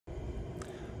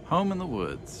Home in the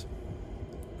woods.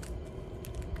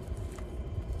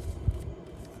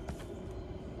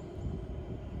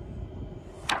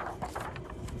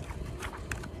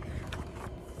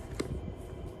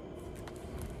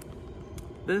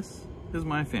 This is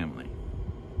my family.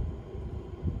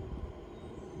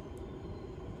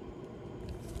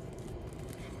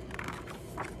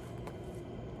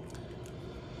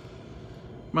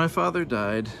 My father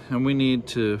died, and we need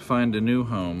to find a new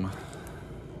home.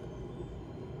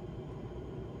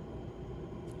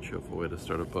 Cheerful way to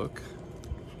start a book.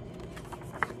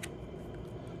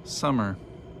 Summer.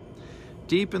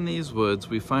 Deep in these woods,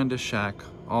 we find a shack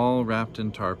all wrapped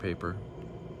in tar paper.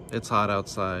 It's hot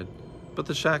outside, but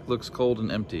the shack looks cold and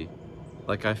empty,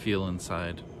 like I feel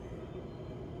inside.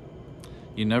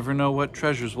 You never know what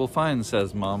treasures we'll find,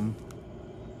 says Mom.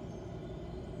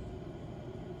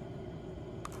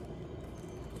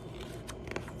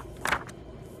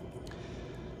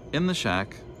 In the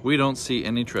shack, we don't see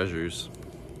any treasures.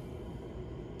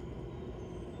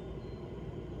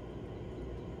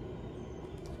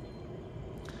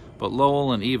 But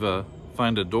Lowell and Eva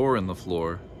find a door in the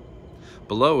floor.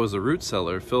 Below is a root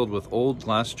cellar filled with old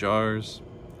glass jars,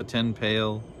 a tin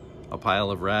pail, a pile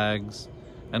of rags,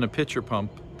 and a pitcher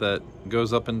pump that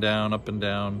goes up and down,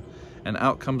 and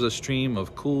out comes a stream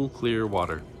of cool, clear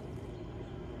water.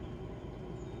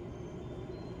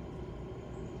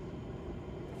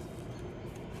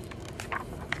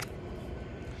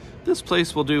 This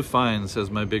place will do fine,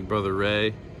 says my big brother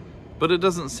Ray, but it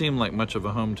doesn't seem like much of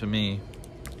a home to me.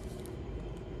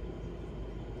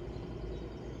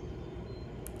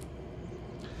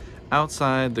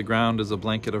 Outside, the ground is a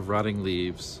blanket of rotting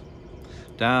leaves.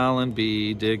 Dal and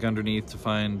Bee dig underneath to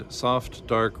find soft,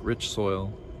 dark, rich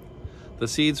soil. The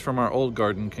seeds from our old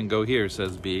garden can go here,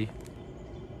 says Bee.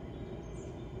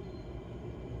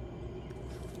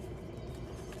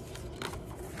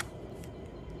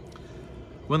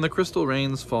 When the crystal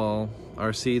rains fall,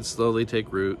 our seeds slowly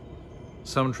take root.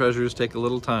 Some treasures take a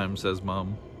little time, says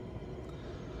Mom.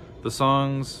 The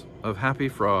songs of happy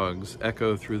frogs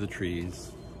echo through the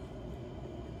trees.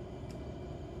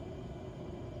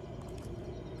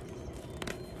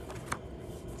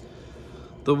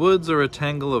 The woods are a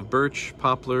tangle of birch,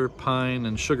 poplar, pine,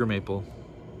 and sugar maple.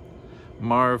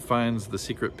 Marv finds the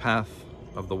secret path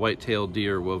of the white-tailed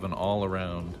deer woven all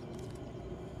around.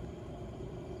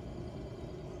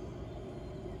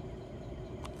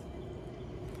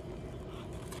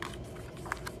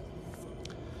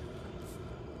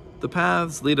 The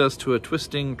paths lead us to a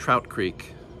twisting trout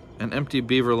creek, an empty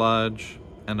beaver lodge,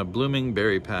 and a blooming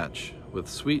berry patch with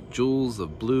sweet jewels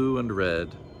of blue and red.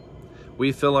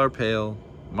 We fill our pail,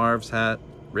 Marv's hat,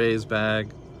 Ray's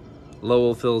bag.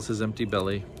 Lowell fills his empty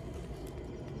belly.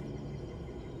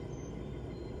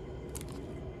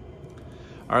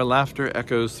 Our laughter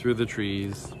echoes through the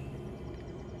trees.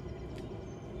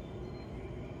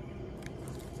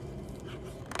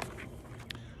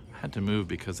 I had to move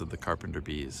because of the carpenter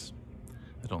bees.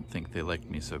 I don't think they liked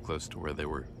me so close to where they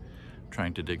were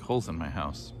trying to dig holes in my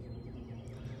house.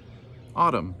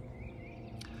 Autumn.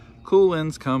 Cool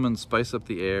winds come and spice up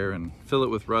the air and fill it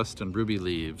with rust and ruby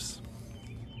leaves.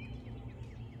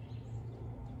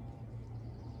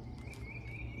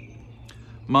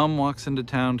 Mom walks into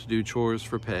town to do chores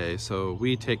for pay, so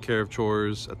we take care of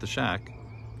chores at the shack.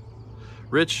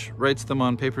 Rich writes them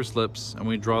on paper slips and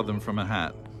we draw them from a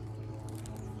hat.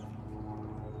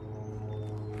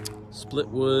 Split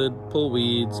wood, pull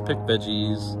weeds, pick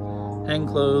veggies, hang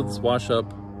clothes, wash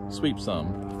up, sweep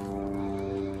some.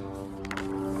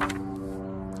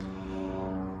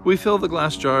 We fill the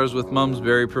glass jars with Mom's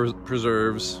berry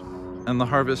preserves and the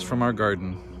harvest from our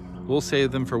garden. We'll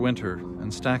save them for winter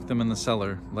and stack them in the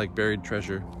cellar like buried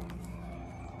treasure.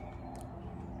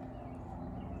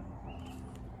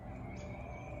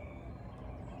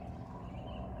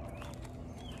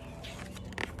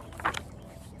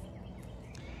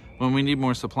 When we need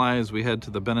more supplies, we head to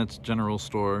the Bennett's General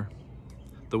Store.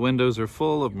 The windows are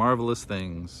full of marvelous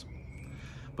things,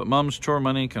 but Mom's chore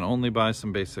money can only buy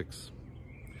some basics.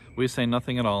 We say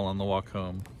nothing at all on the walk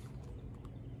home.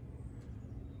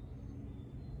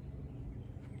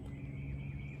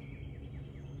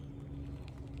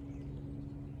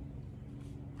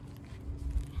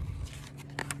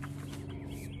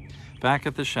 Back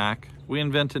at the shack, we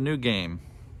invent a new game.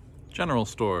 General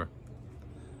Store.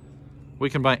 We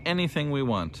can buy anything we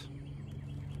want.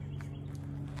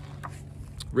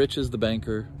 Rich is the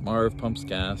banker, Marv pumps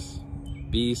gas,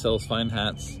 Bee sells fine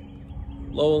hats,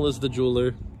 Lowell is the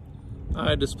jeweler,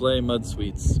 I display mud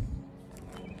sweets.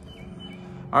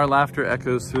 Our laughter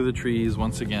echoes through the trees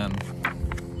once again.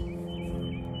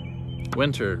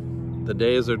 Winter. The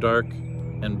days are dark,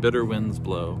 and bitter winds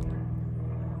blow.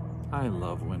 I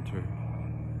love winter.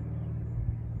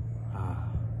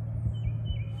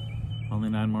 Only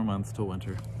 9 more months till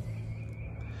winter.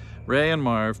 Ray and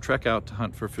Marv trek out to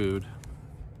hunt for food.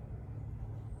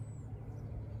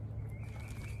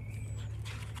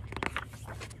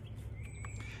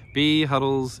 Bee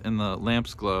huddles in the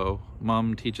lamp's glow.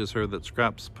 Mom teaches her that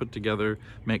scraps put together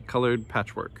make colored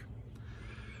patchwork.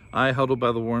 I huddle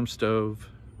by the warm stove.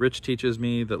 Rich teaches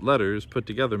me that letters put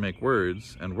together make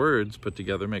words, and words put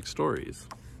together make stories.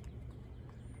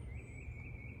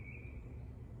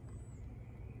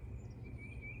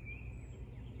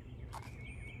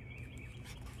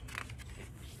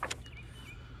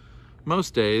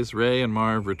 Most days, Ray and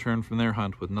Marv return from their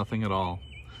hunt with nothing at all.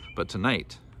 But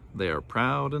tonight, they are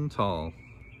proud and tall.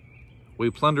 We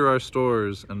plunder our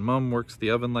stores, and Mum works the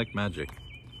oven like magic.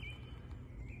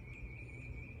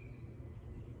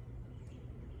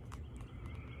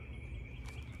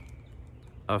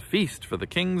 A feast for the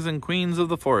kings and queens of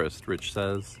the forest, Rich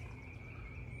says.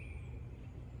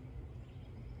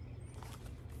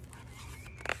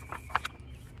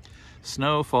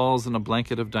 Snow falls in a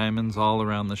blanket of diamonds all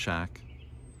around the shack.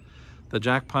 The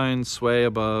jack pines sway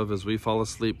above as we fall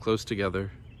asleep close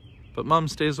together, but Mum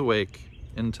stays awake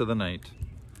into the night,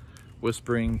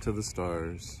 whispering to the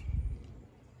stars.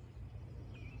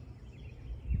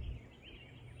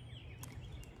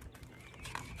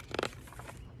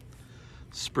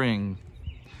 Spring.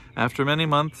 After many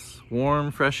months,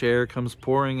 warm, fresh air comes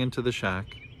pouring into the shack.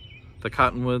 The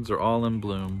cottonwoods are all in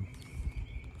bloom.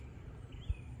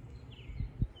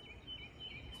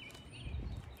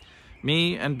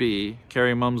 Me and Bee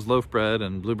carry Mum's loaf bread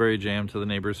and blueberry jam to the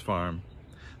neighbor's farm.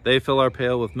 They fill our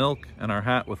pail with milk and our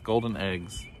hat with golden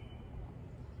eggs.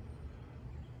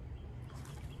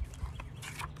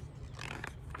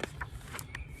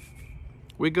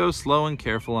 We go slow and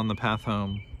careful on the path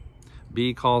home.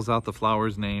 Bee calls out the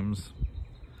flowers' names.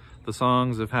 The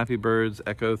songs of happy birds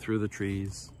echo through the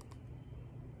trees.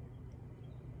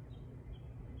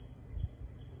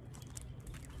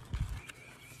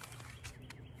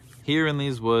 Here in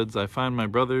these woods, I find my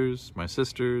brothers, my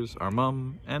sisters, our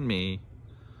mum, and me.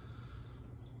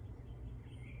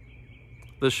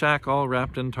 The shack all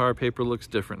wrapped in tar paper looks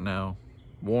different now,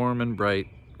 warm and bright,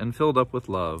 and filled up with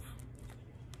love,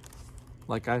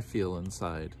 like I feel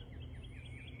inside.